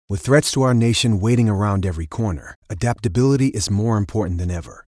With threats to our nation waiting around every corner, adaptability is more important than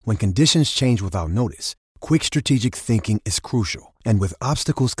ever. When conditions change without notice, quick strategic thinking is crucial. And with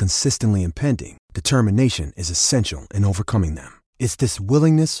obstacles consistently impending, determination is essential in overcoming them. It's this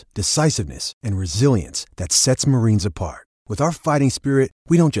willingness, decisiveness, and resilience that sets Marines apart. With our fighting spirit,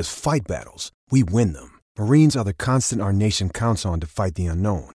 we don't just fight battles, we win them. Marines are the constant our nation counts on to fight the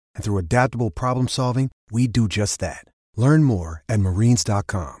unknown. And through adaptable problem solving, we do just that. Learn more at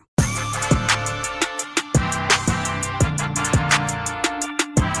marines.com.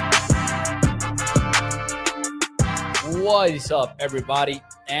 What is up, everybody,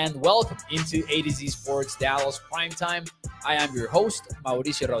 and welcome into A to Z Sports Dallas Primetime. I am your host,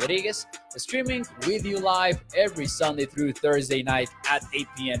 Mauricio Rodriguez, streaming with you live every Sunday through Thursday night at 8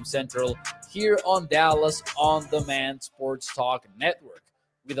 p.m. Central here on Dallas On Demand Sports Talk Network.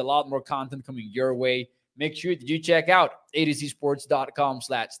 With a lot more content coming your way, make sure that you check out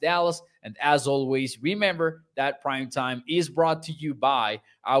a2zsports.com/Dallas. And as always, remember that Primetime is brought to you by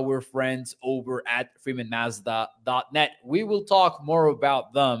our friends over at freemanmazda.net. We will talk more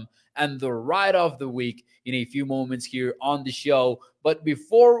about them and the ride of the week in a few moments here on the show. But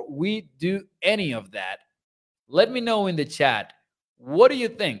before we do any of that, let me know in the chat, what do you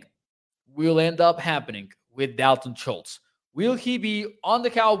think will end up happening with Dalton Schultz? Will he be on the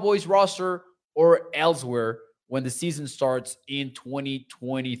Cowboys roster or elsewhere when the season starts in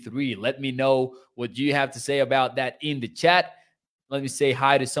 2023? Let me know what you have to say about that in the chat. Let me say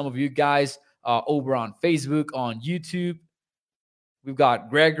hi to some of you guys over on Facebook, on YouTube. We've got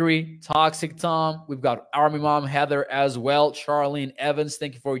Gregory, Toxic Tom. We've got Army Mom Heather as well. Charlene Evans,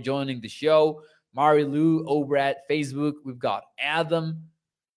 thank you for joining the show. Mari Lou over at Facebook. We've got Adam.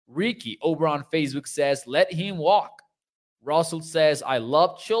 Ricky over on Facebook says, let him walk. Russell says, I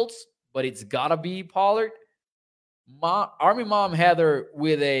love Schultz, but it's got to be Pollard. Army Mom Heather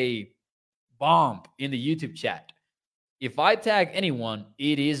with a bomb in the YouTube chat. If I tag anyone,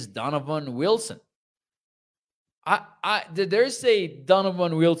 it is Donovan Wilson. There's a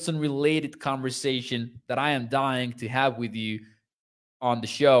Donovan Wilson related conversation that I am dying to have with you on the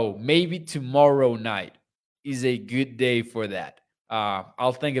show. Maybe tomorrow night is a good day for that.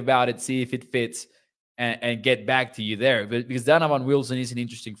 I'll think about it, see if it fits, and get back to you there. But because Donovan Wilson is an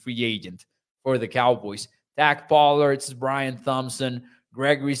interesting free agent for the Cowboys. Dak Pollard, this is Brian Thompson.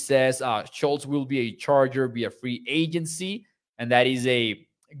 Gregory says Schultz will be a Charger via free agency, and that is a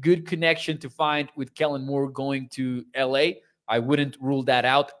good connection to find with Kellen Moore going to LA. I wouldn't rule that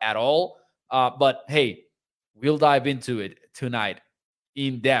out at all. But hey, we'll dive into it tonight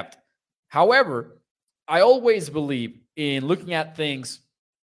in depth. However, I always believe in looking at things,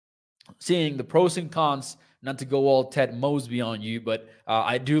 seeing the pros and cons, not to go all Ted Mosby on you, but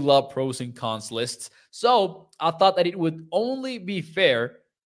I do love pros and cons lists. So I thought that it would only be fair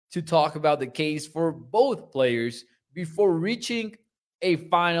to talk about the case for both players before reaching a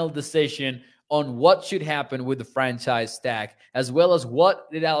final decision on what should happen with the franchise tag, as well as what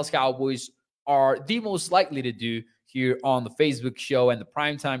the Dallas Cowboys are the most likely to do here on the Facebook show and the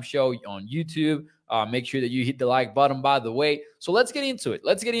Primetime show on YouTube. Make sure that you hit the like button, by the way. So let's get into it.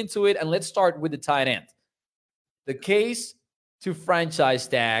 And let's start with the tight end. The case to franchise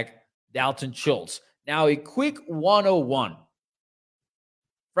tag Dalton Schultz. Now, a quick 101.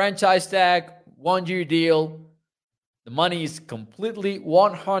 Franchise tag, 1-year deal. The money is completely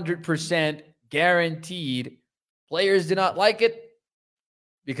 100% guaranteed. Players do not like it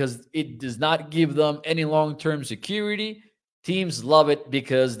because it does not give them any long-term security. Teams love it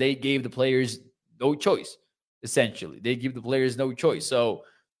because they gave the players no choice, essentially. They give the players no choice. So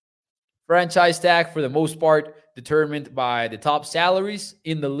franchise tag, for the most part, determined by the top salaries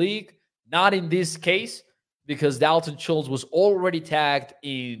in the league. Not in this case, because Dalton Schultz was already tagged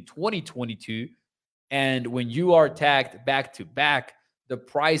in 2022. And when you are tagged back-to-back, the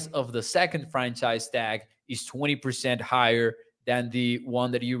price of the second franchise tag is 20% higher than the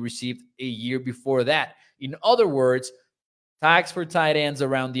one that you received a year before that. In other words, tags for tight ends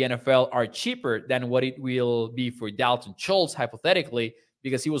around the NFL are cheaper than what it will be for Dalton Schultz, hypothetically,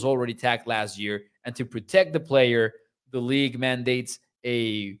 because he was already tagged last year. And to protect the player, the league mandates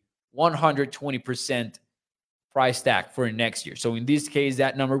a 120% price tag for next year. So in this case,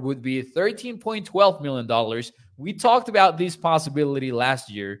 that number would be $13.12 million. We talked about this possibility last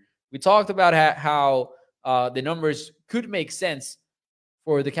year. We talked about how the numbers could make sense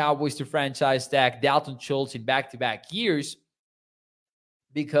for the Cowboys to franchise tag Dalton Schultz in back-to-back years,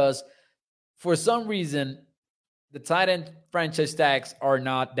 because for some reason, the tight end franchise tags are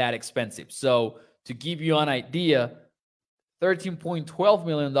not that expensive. So to give you an idea, $13.12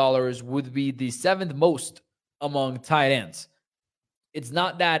 million would be the seventh most among tight ends. It's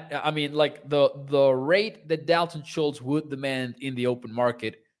not that, I mean, like the rate that Dalton Schultz would demand in the open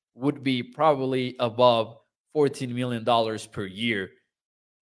market would be probably above $14 million per year.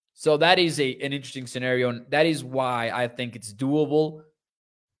 So that is an interesting scenario. And that is why I think it's doable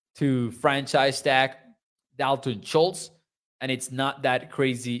to franchise tag Dalton Schultz. And it's not that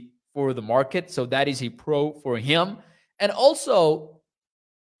crazy for the market. So that is a pro for him. And also,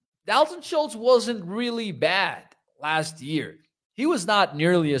 Dalton Schultz wasn't really bad last year. He was not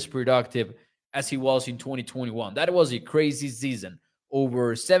nearly as productive as he was in 2021. That was a crazy season.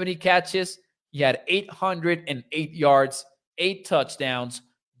 Over 70 catches. He had 808 yards, 8 touchdowns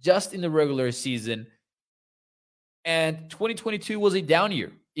just in the regular season. And 2022 was a down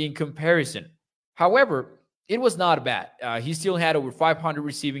year in comparison. However, it was not bad. He still had over 500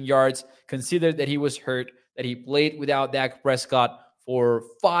 receiving yards. Consider that he was hurt, that he played without Dak Prescott for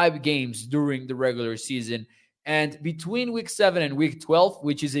 5 games during the regular season. And between week 7 and week 12,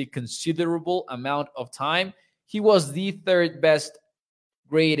 which is a considerable amount of time, he was the 3rd best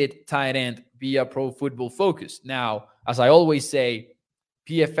graded tight end via Pro Football Focus. Now, as I always say,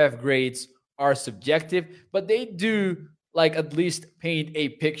 PFF grades are subjective, but they do at least paint a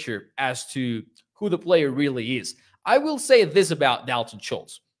picture as to who the player really is. I will say this about Dalton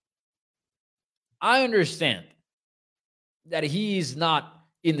Schultz. I understand that he is not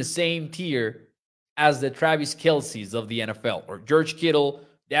in the same tier as the Travis Kelce's of the NFL or George Kittle,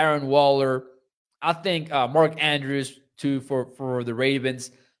 Darren Waller. I think Mark Andrews too for the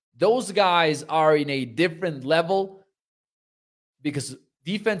Ravens. Those guys are in a different level because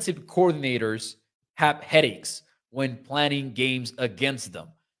defensive coordinators have headaches when planning games against them.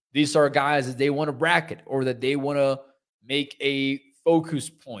 These are guys that they want to bracket or that they want to make a focus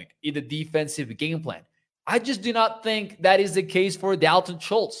point in the defensive game plan. I just do not think that is the case for Dalton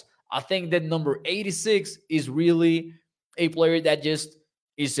Schultz. I think that number 86 is really a player that just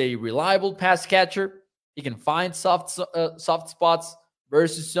is a reliable pass catcher. He can find soft spots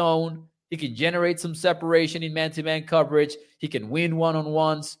versus zone. He can generate some separation in man-to-man coverage. He can win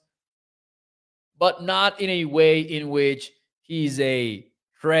one-on-ones, but not in a way in which he's a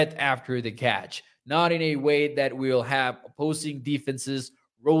threat after the catch. Not in a way that will have opposing defenses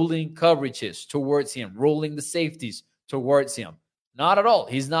rolling coverages towards him, rolling the safeties towards him. Not at all.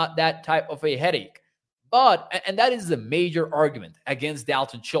 He's not that type of a headache. But, and that is the major argument against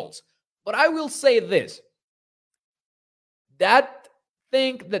Dalton Schultz. But I will say this. That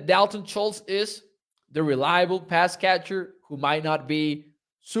think that Dalton Schultz is the reliable pass catcher who might not be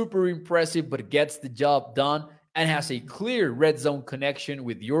super impressive but gets the job done and has a clear red zone connection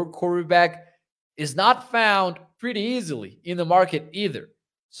with your quarterback is not found pretty easily in the market either.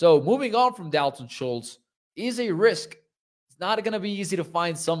 So moving on from Dalton Schultz is a risk. It's not going to be easy to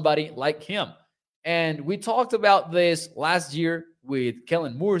find somebody like him. And we talked about this last year with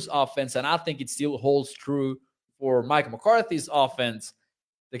Kellen Moore's offense, and I think it still holds true for Mike McCarthy's offense.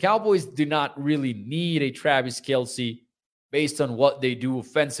 The Cowboys do not really need a Travis Kelce based on what they do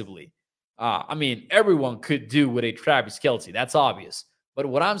offensively. I mean, everyone could do with a Travis Kelce. That's obvious. But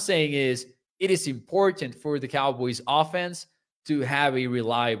what I'm saying is it is important for the Cowboys offense to have a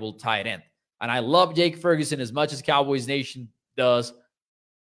reliable tight end. And I love Jake Ferguson as much as Cowboys Nation does,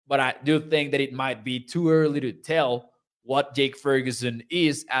 but I do think that it might be too early to tell what Jake Ferguson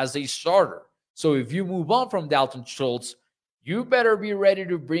is as a starter. So if you move on from Dalton Schultz, you better be ready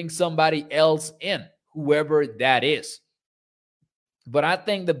to bring somebody else in, whoever that is. But I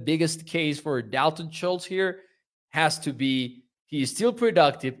think the biggest case for Dalton Schultz here has to be he is still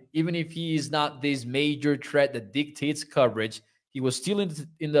productive, even if he is not this major threat that dictates coverage. He was still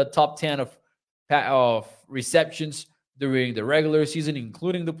in the top 10 of receptions during the regular season,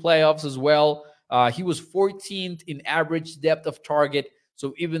 including the playoffs as well. He was 14th in average depth of target.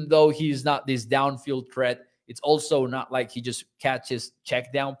 So even though he's not this downfield threat, it's also not like he just catches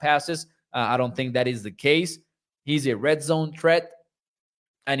check down passes. I don't think that is the case. He's a red zone threat,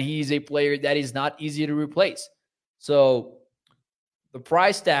 and he's a player that is not easy to replace. So the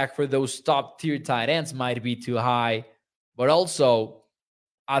price tag for those top tier tight ends might be too high, but also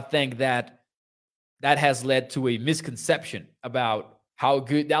I think that has led to a misconception about how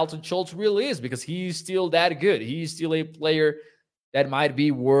good Dalton Schultz really is, because he's still that good. He's still a player that might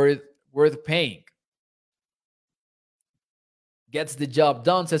be worth paying. Gets the job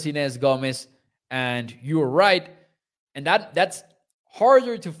done, says Inez Gomez, and you're right. And that's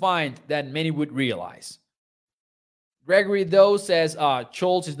harder to find than many would realize. Gregory, though, says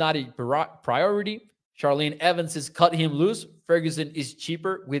Schultz is not a priority. Charlene Evans says cut him loose. Ferguson is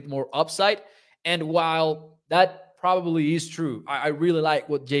cheaper with more upside. And while that probably is true, I really like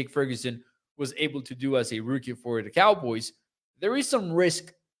what Jake Ferguson was able to do as a rookie for the Cowboys. there is some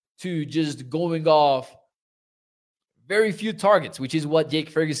risk to just going off very few targets, which is what Jake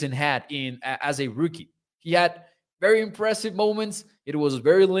Ferguson had as a rookie. He had very impressive moments. It was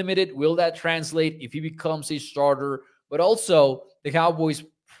very limited. Will that translate if he becomes a starter? But also, the Cowboys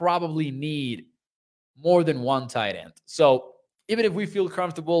probably need more than one tight end. So even if we feel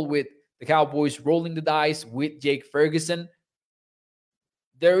comfortable with the Cowboys rolling the dice with Jake Ferguson,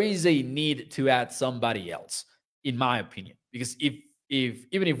 there is a need to add somebody else, in my opinion. Because even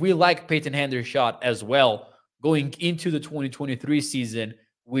if we like Peyton Hendershot as well, going into the 2023 season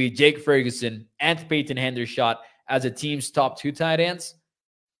with Jake Ferguson and Peyton Hendershot as a team's top 2 tight ends,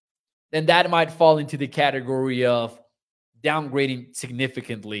 then that might fall into the category of downgrading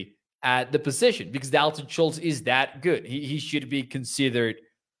significantly at the position, because Dalton Schultz is that good. He should be considered,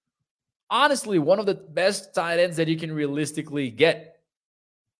 honestly, one of the best tight ends that you can realistically get.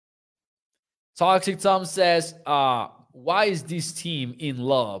 Toxic Tom says, why is this team in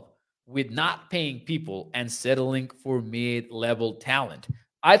love with not paying people and settling for mid-level talent?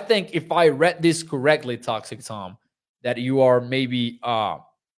 I think if I read this correctly, Toxic Tom, that you are maybe kind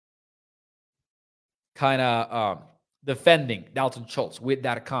of defending Dalton Schultz with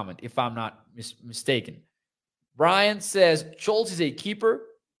that comment, if I'm not mistaken. Brian says, Schultz is a keeper.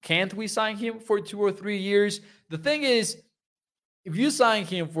 Can't we sign him for 2 or 3 years? The thing is, if you sign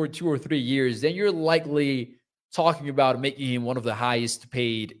him for 2 or 3 years, then you're likely talking about making him one of the highest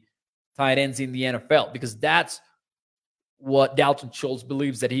paid tight ends in the NFL, because that's what Dalton Schultz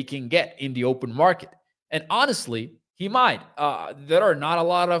believes that he can get in the open market. And honestly, he might. There are not a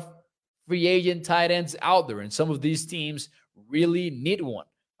lot of free agent tight ends out there, and some of these teams really need one.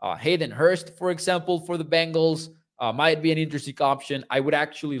 Hayden Hurst, for example, for the Bengals, might be an interesting option. I would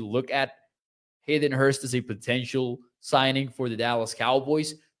actually look at Hayden Hurst as a potential signing for the Dallas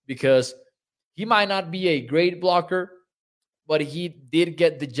Cowboys, because he might not be a great blocker, but he did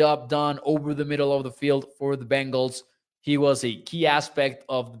get the job done over the middle of the field for the Bengals. He was a key aspect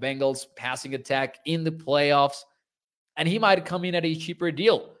of the Bengals' passing attack in the playoffs, and he might come in at a cheaper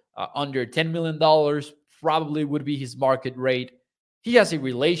deal. Under $10 million probably would be his market rate. He has a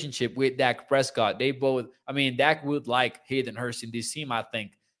relationship with Dak Prescott. Dak would like Hayden Hurst in this team, I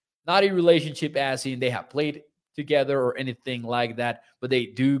think. Not a relationship as in they have played together or anything like that, but they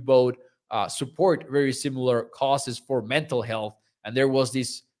do both support very similar causes for mental health. And there was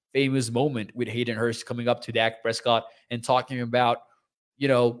this famous moment with Hayden Hurst coming up to Dak Prescott and talking about,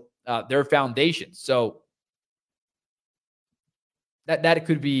 their foundation. So that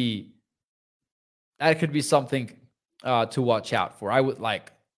could be something to watch out for. I would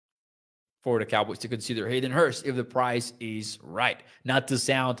like for the Cowboys to consider Hayden Hurst if the price is right. Not to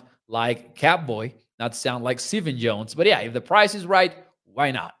sound like Catboy, not to sound like Steven Jones, but yeah, if the price is right,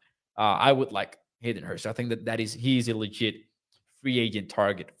 why not? I would like Hayden Hurst. I think he's a legit free agent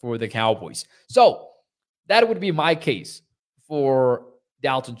target for the Cowboys. So that would be my case for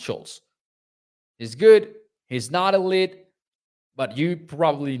Dalton Schultz. He's good. He's not elite, but you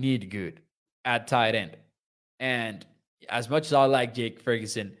probably need good at tight end. And as much as I like Jake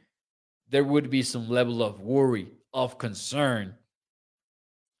Ferguson, there would be some level of worry, of concern,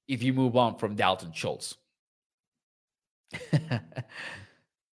 if you move on from Dalton Schultz.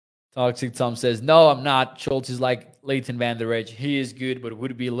 Toxic Tom says, no, I'm not. Schultz is like Leighton Van Der Esch. He is good, but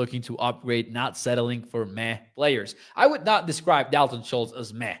would be looking to upgrade, not settling for meh players. I would not describe Dalton Schultz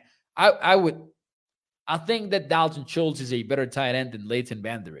as meh. I think that Dalton Schultz is a better tight end than Leighton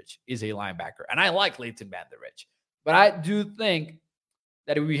Van Der Esch is a linebacker. And I like Leighton Van Der Esch. But I do think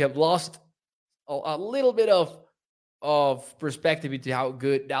that we have lost a little bit of perspective into how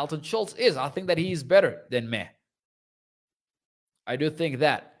good Dalton Schultz is. I think that he is better than meh. I do think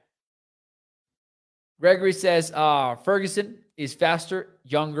that. Gregory says, Ferguson is faster,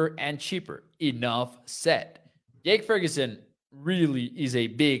 younger, and cheaper. Enough said. Jake Ferguson really is a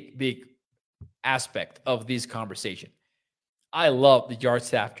big aspect of this conversation. I love the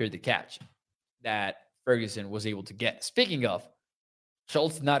yards after the catch that Ferguson was able to get. Speaking of,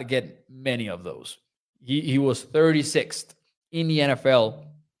 Schultz not getting many of those. He was 36th in the NFL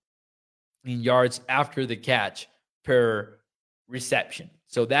in yards after the catch per reception.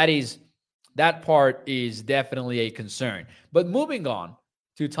 So that part is definitely a concern. But moving on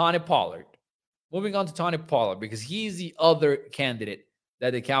to Tony Pollard, because he's the other candidate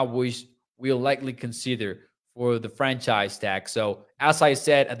that the Cowboys will likely consider for the franchise tag. So as I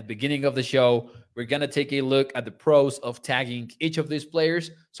said at the beginning of the show, we're going to take a look at the pros of tagging each of these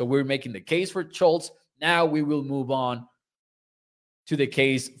players. So we're making the case for Schultz. Now we will move on to the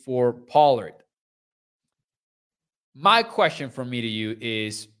case for Pollard. My question from me to you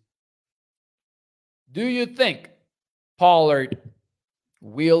is, do you think Pollard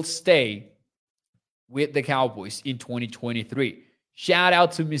will stay with the Cowboys in 2023. Shout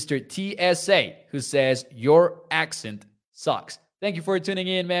out to Mr. TSA, who says, your accent sucks. Thank you for tuning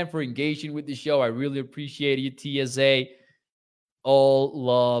in, man, for engaging with the show. I really appreciate you, TSA. All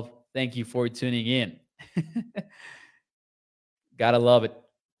love. Thank you for tuning in. Gotta love it.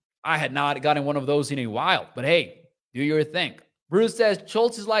 I had not gotten one of those in a while, but hey, do your thing. Bruce says,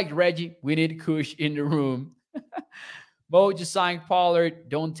 Schultz is like Reggie. We need Kush in the room. Mo just signed Pollard.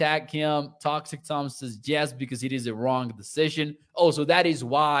 Don't tag him. Toxic Tom says yes, because it is a wrong decision. Oh, so that is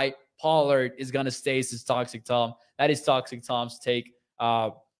why Pollard is going to stay, says Toxic Tom. That is Toxic Tom's take.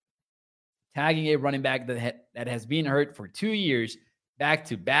 Tagging a running back that has been hurt for 2 years,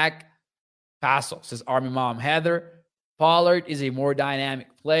 back-to-back. Paso, says Army Mom Heather. Pollard is a more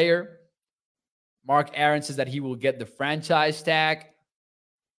dynamic player. Mark Aaron says that he will get the franchise tag.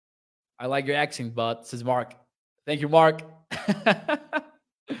 I like your accent, bud, says Mark. Thank you, Mark.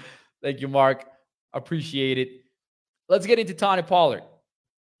 Thank you, Mark. Appreciate it. Let's get into Tony Pollard.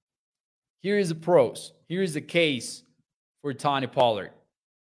 Here is the pros. Here is the case for Tony Pollard.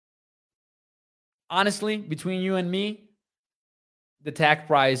 Honestly, between you and me, the tag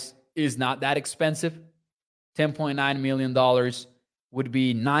price is not that expensive. $10.9 million would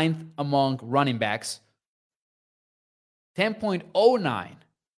be ninth among running backs. 10.09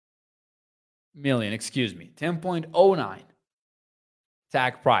 million, 10.09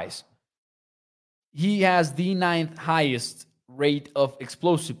 tag price. He has the ninth highest rate of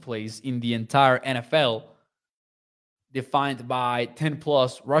explosive plays in the entire NFL, defined by 10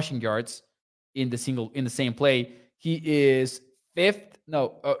 plus rushing yards in the same play. He is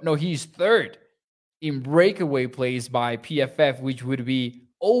he's third in breakaway plays by PFF, which would be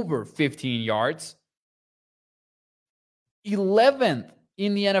over 15 yards. 11th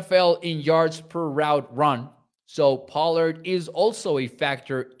in the NFL in yards per route run. So Pollard is also a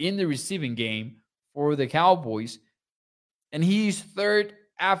factor in the receiving game for the Cowboys. And he's third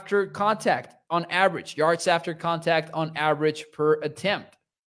after contact on average, yards after contact on average per attempt.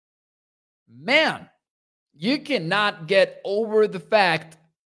 Man, you cannot get over the fact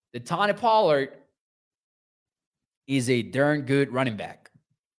that Tony Pollard is a darn good running back.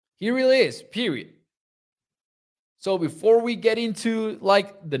 He really is, period. So before we get into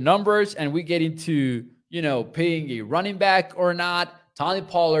like the numbers and we get into, paying a running back or not, Tony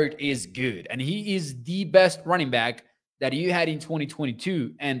Pollard is good. And he is the best running back that you had in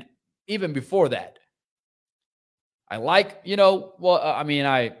 2022 and even before that. I like,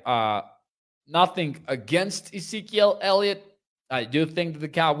 nothing against Ezekiel Elliott. I do think that the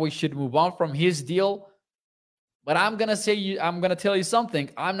Cowboys should move on from his deal. But I'm going to tell you something.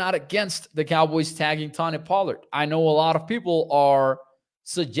 I'm not against the Cowboys tagging Tony Pollard. I know a lot of people are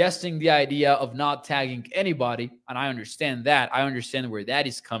suggesting the idea of not tagging anybody, and I understand that. I understand where that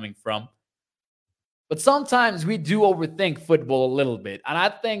is coming from. But sometimes we do overthink football a little bit, and I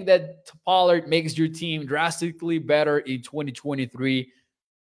think that Pollard makes your team drastically better in 2023.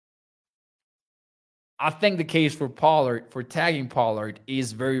 I think the case for tagging Pollard,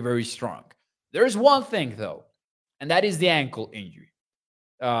 is very, very strong. There's one thing, though, and that is the ankle injury,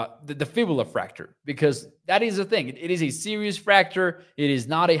 the fibula fracture, because that is the thing. It is a serious fracture. It is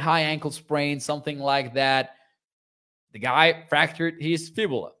not a high ankle sprain, something like that. The guy fractured his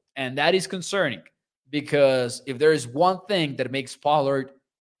fibula, and that is concerning because if there is one thing that makes Pollard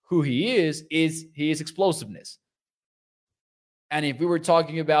who he is his explosiveness. And if we were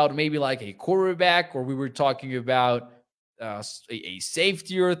talking about maybe like a quarterback, or we were talking about a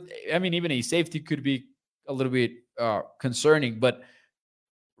safety, even a safety could be a little bit concerning, but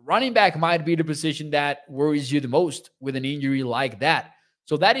running back might be the position that worries you the most with an injury like that.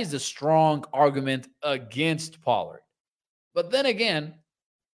 So that is a strong argument against Pollard. But then again,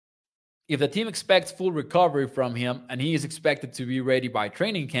 if the team expects full recovery from him and he is expected to be ready by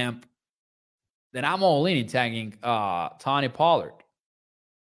training camp, then I'm all in tagging Tony Pollard.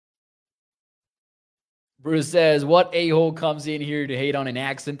 Bruce says, what a-hole comes in here to hate on an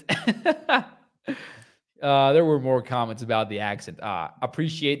accent? There were more comments about the accent.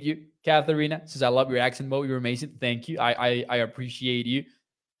 Appreciate you, Katharina. Says, I love your accent, Mo. You're amazing. Thank you. I appreciate you.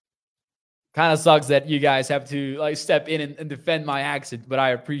 Kind of sucks that you guys have to step in and defend my accent, but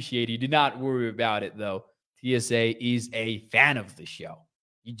I appreciate you. Do not worry about it, though. TSA is a fan of the show.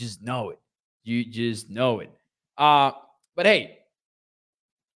 You just know it. But hey,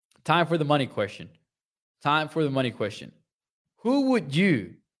 time for the money question. Who would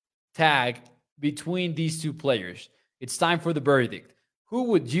you tag between these two players? It's time for the verdict. Who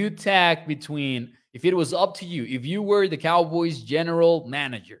would you tag between, if it was up to you, if you were the Cowboys general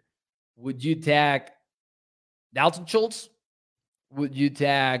manager, would you tag Dalton Schultz? Would you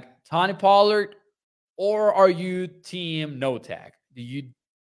tag Tony Pollard? Or are you team no tag? Do you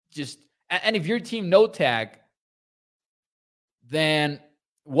just, and if you're team no tag, then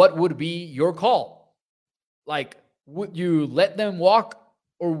what would be your call? Like, would you let them walk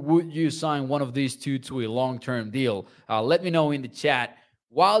or would you sign one of these two to a long-term deal? Let me know in the chat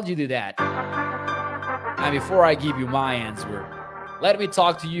while you do that. And before I give you my answer, let me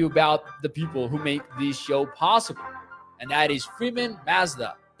talk to you about the people who make this show possible. And that is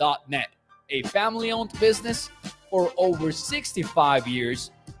FreemanMazda.net, a family-owned business for over 65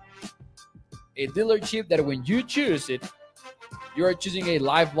 years. A dealership that when you choose it, you're choosing a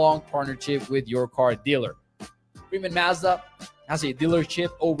lifelong partnership with your car dealer. Freeman Mazda has a dealership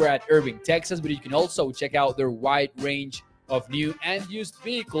over at Irving, Texas, but you can also check out their wide range of new and used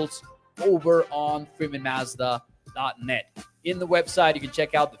vehicles over on FreemanMazda.net. In the website, you can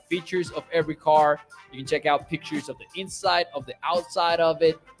check out the features of every car. You can check out pictures of the inside, of the outside of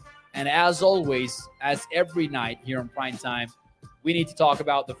it. And as always, as every night here on Prime Time, we need to talk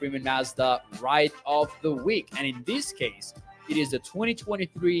about the Freeman Mazda Ride of the Week. And in this case, it is the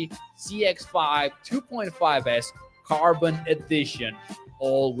 2023 CX-5 2.5S Carbon Edition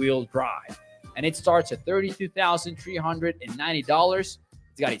all-wheel drive. And it starts at $32,390.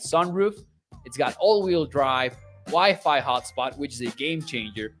 It's got a sunroof. It's got all-wheel drive, Wi-Fi hotspot, which is a game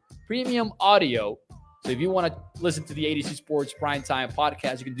changer, premium audio. So if you want to listen to the ADC Sports Primetime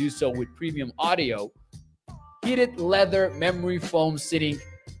podcast, you can do so with premium audio, heated leather memory foam seating,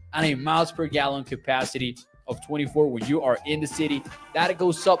 and a miles per gallon capacity of 24 when you are in the city. That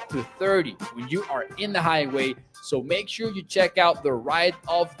goes up to 30 when you are in the highway. So make sure you check out the Ride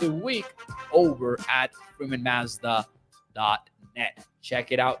of the Week over at FreemanMazda.net.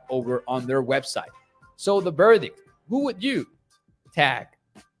 Check it out over on their website. So the verdict, who would you tag?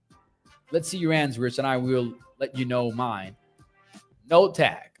 Let's see your answers, and I will let you know mine. No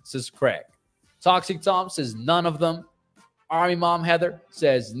tag, says Craig. Toxic Tom says none of them. Army Mom Heather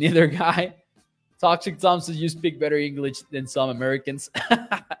says neither guy. Toxic Tom says you speak better English than some Americans.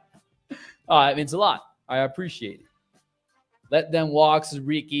 It means a lot. I appreciate it. Let them walk, says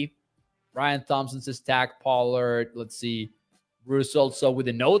Ricky. Ryan Thompson says tag Pollard. Let's see. Bruce also with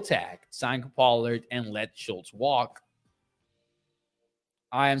a no tag. Sign Pollard and let Schultz walk.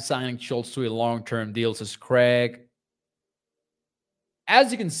 I am signing Schultz to a long-term deal, says Craig.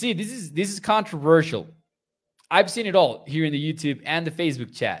 As you can see, this is controversial. I've seen it all here in the YouTube and the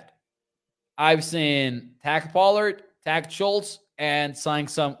Facebook chat. I've seen tag Pollard, tag Schultz, and sign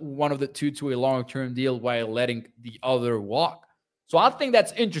one of the two to a long-term deal while letting the other walk. So I think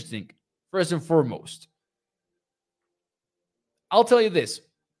that's interesting, first and foremost. I'll tell you this.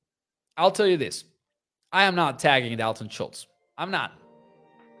 I am not tagging Dalton Schultz. I'm not.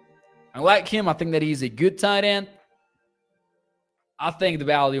 I like him. I think that he's a good tight end. I think the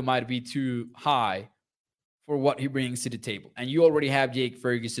value might be too high for what he brings to the table. And you already have Jake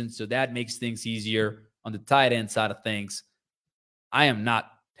Ferguson, so that makes things easier on the tight end side of things. I am not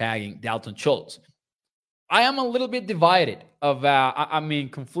tagging Dalton Schultz. I am a little bit divided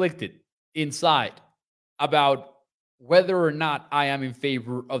conflicted inside about whether or not I am in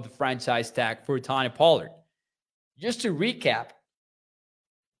favor of the franchise tag for Tony Pollard. Just to recap,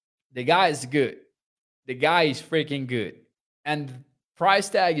 the guy is good. The guy is freaking good. And the price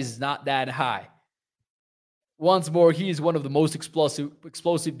tag is not that high. Once more, he is one of the most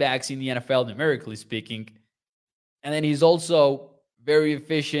explosive backs in the NFL, numerically speaking. And then he's also very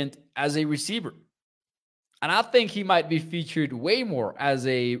efficient as a receiver. And I think he might be featured way more as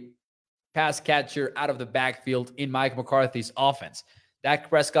a pass catcher out of the backfield in Mike McCarthy's offense. Dak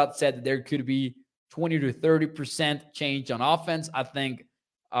Prescott said that there could be 20 to 30% change on offense. I think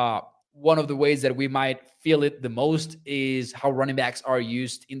one of the ways that we might feel it the most is how running backs are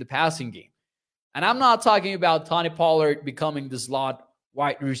used in the passing game. And I'm not talking about Tony Pollard becoming the slot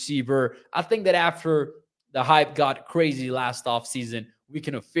wide receiver. I think that after the hype got crazy last offseason, we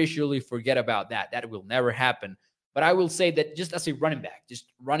can officially forget about that. That will never happen. But I will say that just as a running back,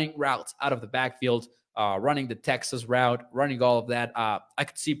 just running routes out of the backfield, running the Texas route, running all of that, I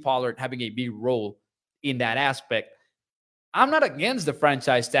could see Pollard having a big role in that aspect. I'm not against the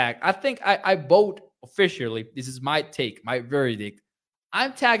franchise tag. I think I vote officially. This is my take, my verdict.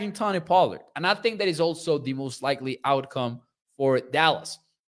 I'm tagging Tony Pollard. And I think that is also the most likely outcome for Dallas.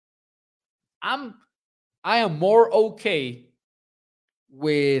 I am more okay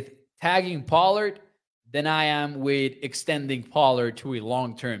with tagging Pollard than I am with extending Pollard to a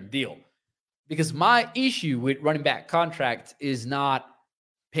long-term deal. Because my issue with running back contracts is not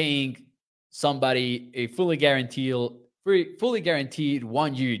paying somebody a fully guaranteed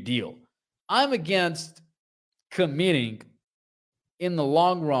 1-year deal. I'm against committing in the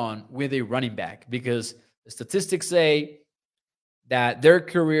long run with a running back, because the statistics say that their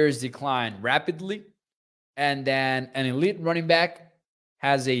careers decline rapidly, and then an elite running back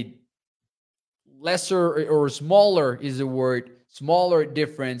has a lesser or smaller is the word, smaller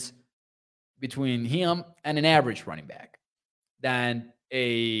difference between him and an average running back than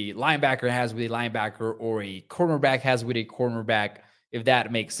a linebacker has with a linebacker or a cornerback has with a cornerback, if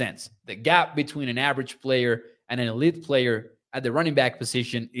that makes sense. The gap between an average player and an elite player at the running back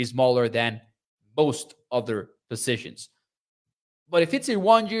position is smaller than most other positions. But if it's a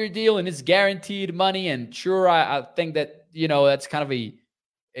one-year deal and it's guaranteed money, and sure, I think that, that's kind of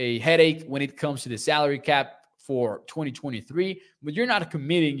a headache when it comes to the salary cap for 2023, but you're not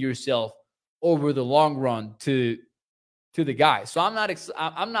committing yourself over the long run to the guy. So I'm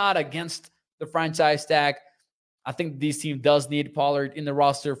not against the franchise tag. I think this team does need Pollard in the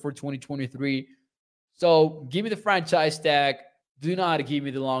roster for 2023. So give me the franchise tag. Do not give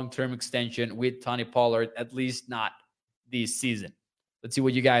me the long-term extension with Tony Pollard, at least not this season. Let's see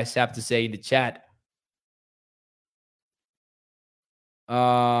what you guys have to say in the chat.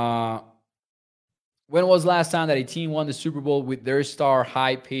 When was last time that a team won the Super Bowl with their star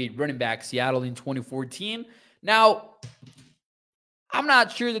high-paid running back? Seattle in 2014. Now, I'm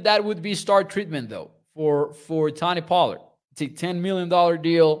not sure that would be star treatment, though, for Tony Pollard. It's a $10 million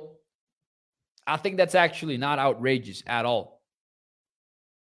deal. I think that's actually not outrageous at all.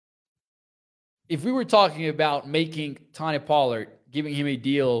 If we were talking about making Tony Pollard, giving him a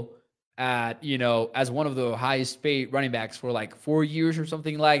deal at, as one of the highest paid running backs for like 4 years or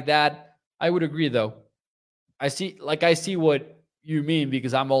something like that, I would agree, though. I see what you mean,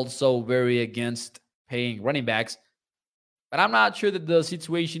 because I'm also very against paying running backs. But I'm not sure that the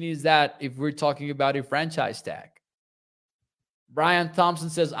situation is that if we're talking about a franchise tag. Brian Thompson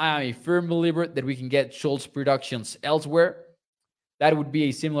says, I am a firm believer that we can get Schultz productions elsewhere. That would be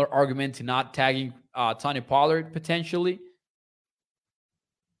a similar argument to not tagging Tony Pollard potentially.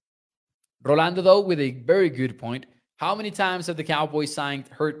 Rolando, though, with a very good point. How many times have the Cowboys signed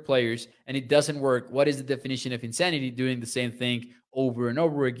hurt players and it doesn't work? What is the definition of insanity, doing the same thing over and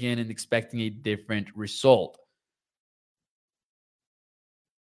over again and expecting a different result?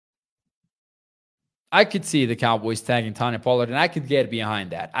 I could see the Cowboys tagging Tony Pollard, and I could get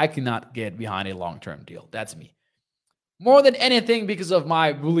behind that. I cannot get behind a long-term deal. That's me. More than anything because of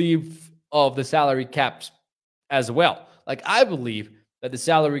my belief of the salary caps as well. Like, I believe that the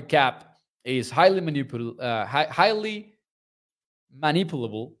salary cap is highly manipulable,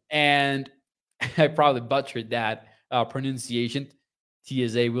 and I probably butchered that pronunciation.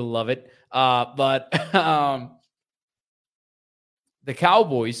 TSA will love it. But the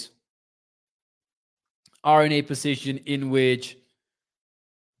Cowboys are in a position in which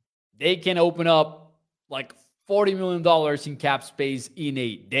they can open up like $40 million in cap space in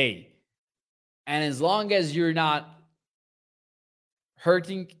a day. And as long as you're not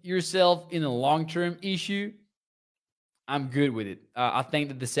hurting yourself in a long-term issue, I'm good with it. I think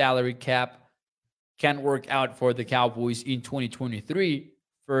that the salary cap can work out for the Cowboys in 2023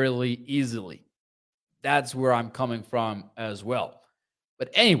 fairly easily. That's where I'm coming from as well. But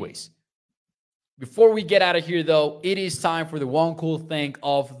anyways, before we get out of here, though, it is time for the one cool thing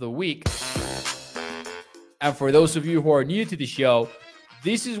of the week. And for those of you who are new to the show,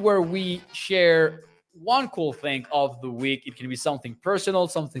 this is where we share one cool thing of the week. It can be something personal,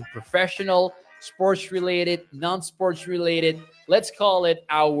 something professional, sports related, non-sports related. Let's call it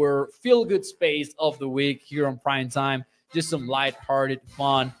our feel-good space of the week here on Prime Time. Just some lighthearted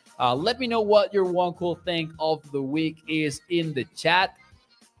fun. Let me know what your one cool thing of the week is in the chat.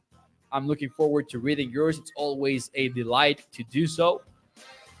 I'm looking forward to reading yours. It's always a delight to do so.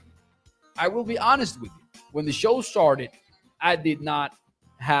 I will be honest with you. When the show started, I did not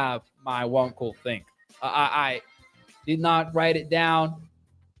have my one cool thing. I did not write it down.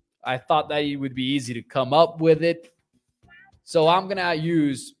 I thought that it would be easy to come up with it. So I'm going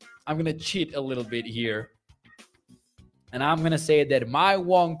to cheat a little bit here. And I'm going to say that my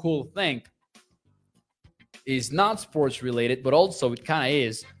one cool thing is not sports related, but also it kind of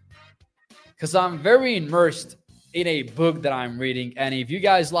is. Because I'm very immersed in a book that I'm reading. And if you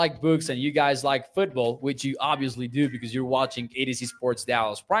guys like books and you guys like football, which you obviously do because you're watching ADC Sports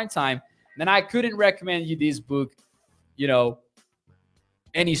Dallas Primetime, then I couldn't recommend you this book,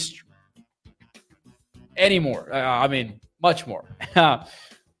 anymore. Much more.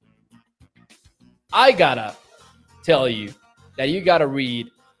 I gotta tell you that you gotta read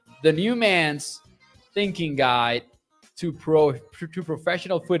The New Man's Thinking Guide to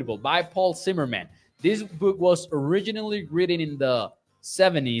Professional Football by Paul Zimmerman. This book was originally written in the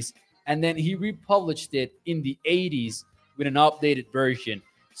 70s, and then he republished it in the 80s with an updated version.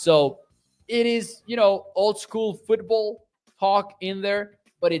 So it is, old school football talk in there,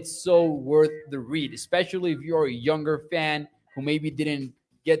 but it's so worth the read, especially if you're a younger fan who maybe didn't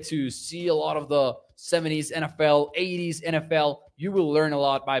get to see a lot of the 70s NFL, 80s NFL. You will learn a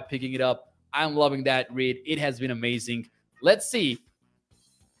lot by picking it up. I'm loving that read. It has been amazing. Let's see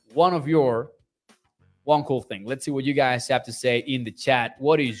one cool thing. Let's see what you guys have to say in the chat.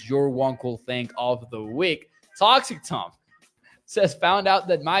 What is your one cool thing of the week? Toxic Tom says, found out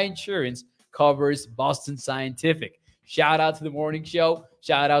that my insurance covers Boston Scientific. Shout out to the morning show.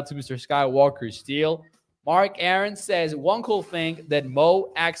 Shout out to Mr. Skywalker Steele. Mark Aaron says, one cool thing that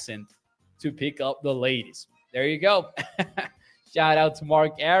Mo accent to pick up the ladies. There you go. Shout out to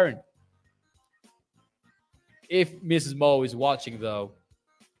Mark Aaron. If Mrs. Mo is watching, though,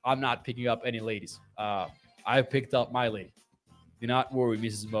 I'm not picking up any ladies. I picked up my lady. Do not worry,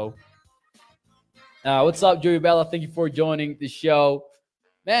 Mrs. Mo. What's up, Joey Bella? Thank you for joining the show.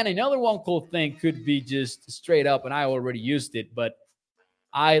 Man, another one cool thing could be just straight up, and I already used it, but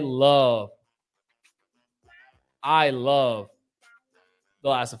I love The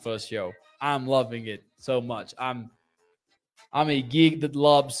Last of Us show. I'm loving it so much. I'm a geek that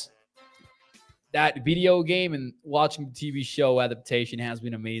loves that video game, and watching the TV show adaptation has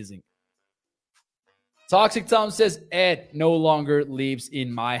been amazing. Toxic Tom says, Ed no longer lives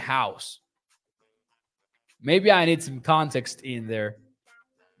in my house. Maybe I need some context in there.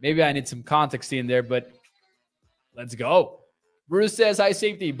 But let's go. Bruce says, I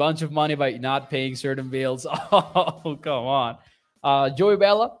saved a bunch of money by not paying certain bills. Oh, come on. Joey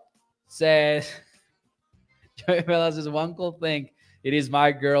Bella says, one cool thing. It is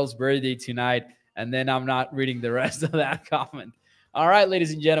my girl's birthday tonight. And then I'm not reading the rest of that comment. All right,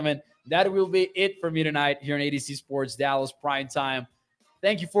 ladies and gentlemen, that will be it for me tonight here on ADC Sports Dallas Prime Time.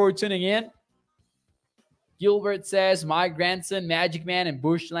 Thank you for tuning in. Gilbert says, my grandson, Magic Man, and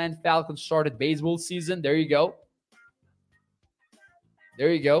Bushland Falcons started baseball season. There you go.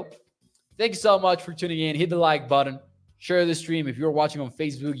 Thank you so much for tuning in. Hit the like button. Share the stream. If you're watching on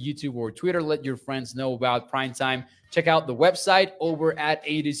Facebook, YouTube, or Twitter, let your friends know about Primetime. Check out the website over at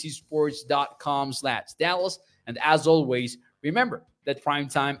adcsports.com/Dallas. And as always, remember that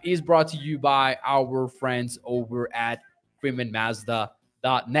Primetime is brought to you by our friends over at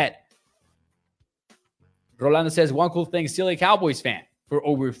FreemanMazda.net. Rolando says, one cool thing, still a Cowboys fan for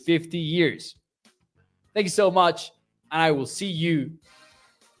over 50 years. Thank you so much, and I will see you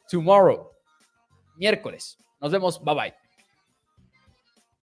tomorrow, miércoles. Nos vemos. Bye-bye.